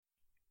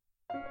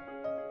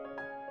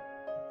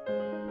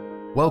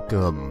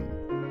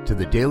Welcome to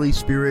the Daily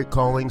Spirit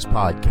Callings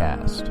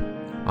Podcast.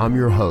 I'm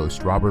your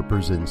host, Robert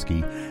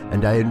Brzezinski,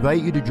 and I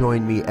invite you to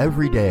join me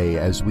every day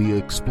as we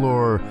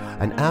explore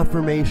an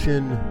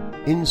affirmation,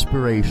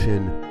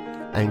 inspiration,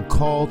 and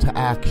call to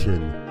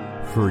action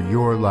for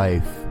your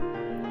life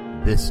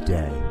this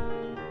day.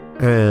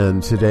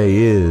 And today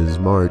is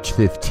March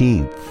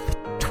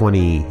 15th,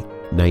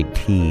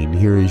 2019.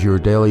 Here is your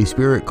Daily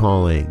Spirit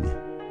Calling.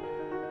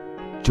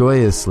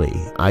 Joyously,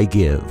 I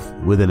give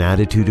with an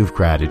attitude of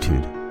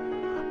gratitude.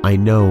 I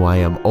know I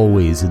am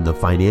always in the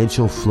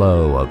financial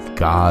flow of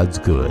God's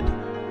good.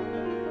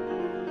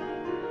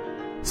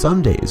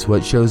 Some days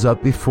what shows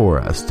up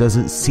before us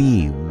doesn't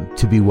seem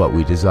to be what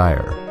we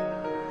desire.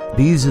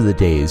 These are the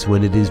days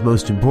when it is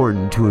most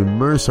important to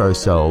immerse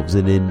ourselves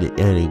in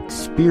an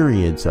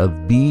experience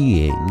of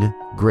being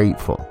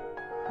grateful.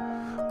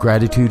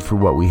 Gratitude for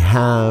what we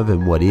have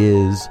and what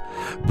is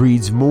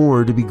breeds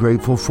more to be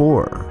grateful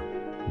for.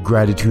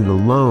 Gratitude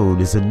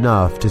alone is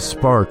enough to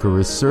spark a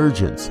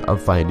resurgence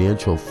of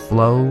financial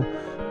flow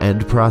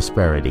and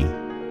prosperity.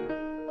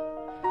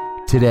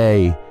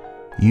 Today,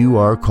 you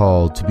are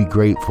called to be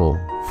grateful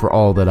for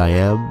all that I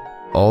am,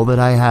 all that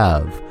I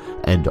have,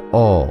 and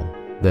all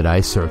that I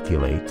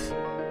circulate.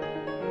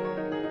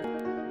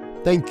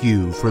 Thank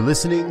you for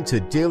listening to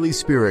Daily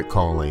Spirit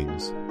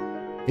Callings.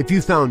 If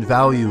you found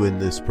value in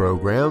this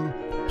program,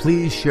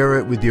 please share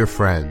it with your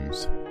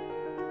friends.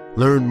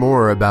 Learn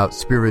more about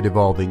Spirit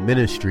Evolving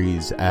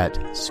Ministries at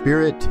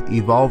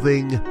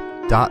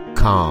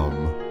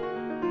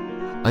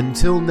spiritevolving.com.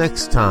 Until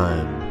next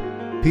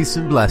time, peace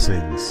and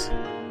blessings.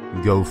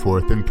 Go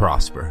forth and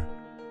prosper.